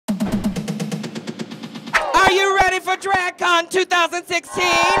for DragCon 2016.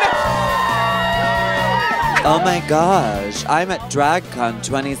 Oh my gosh, I'm at DragCon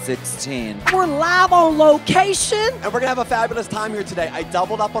 2016. We're live on location. And we're gonna have a fabulous time here today. I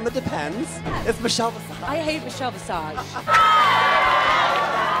doubled up on the Depends. It's Michelle Visage. I hate Michelle Visage.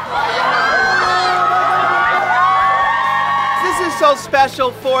 This is so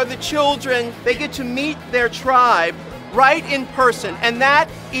special for the children. They get to meet their tribe right in person, and that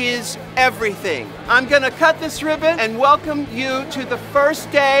is everything. I'm gonna cut this ribbon and welcome you to the first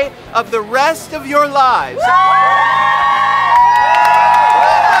day of the rest of your lives.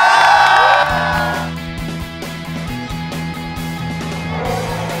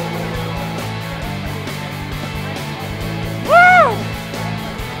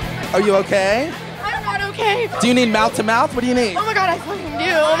 Are you okay? I'm not okay. Do you need mouth to mouth? What do you need? Oh my god, I fucking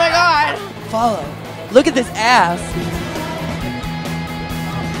do. Oh my god. Follow. Look at this ass.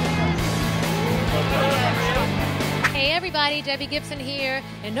 Hey everybody, Debbie Gibson here,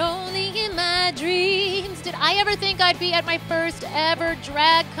 and only in my dreams did I ever think I'd be at my first ever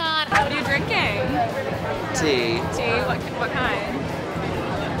DragCon. What are you drinking? Tea. Tea? What kind?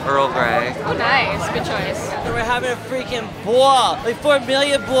 Earl Grey. Oh nice, good choice. And we're having a freaking ball, like 4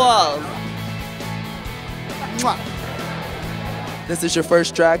 million balls. Mwah. This is your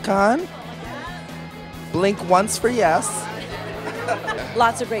first DragCon? Blink once for yes.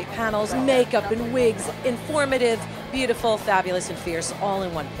 Lots of great panels, makeup and wigs, informative, beautiful, fabulous, and fierce, all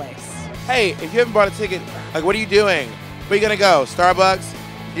in one place. Hey, if you haven't bought a ticket, like, what are you doing? Where you gonna go? Starbucks?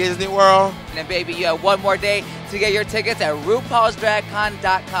 Disney World? And then baby, you have one more day to get your tickets at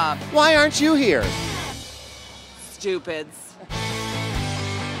RuPaul'sDragCon.com. Why aren't you here? Stupids.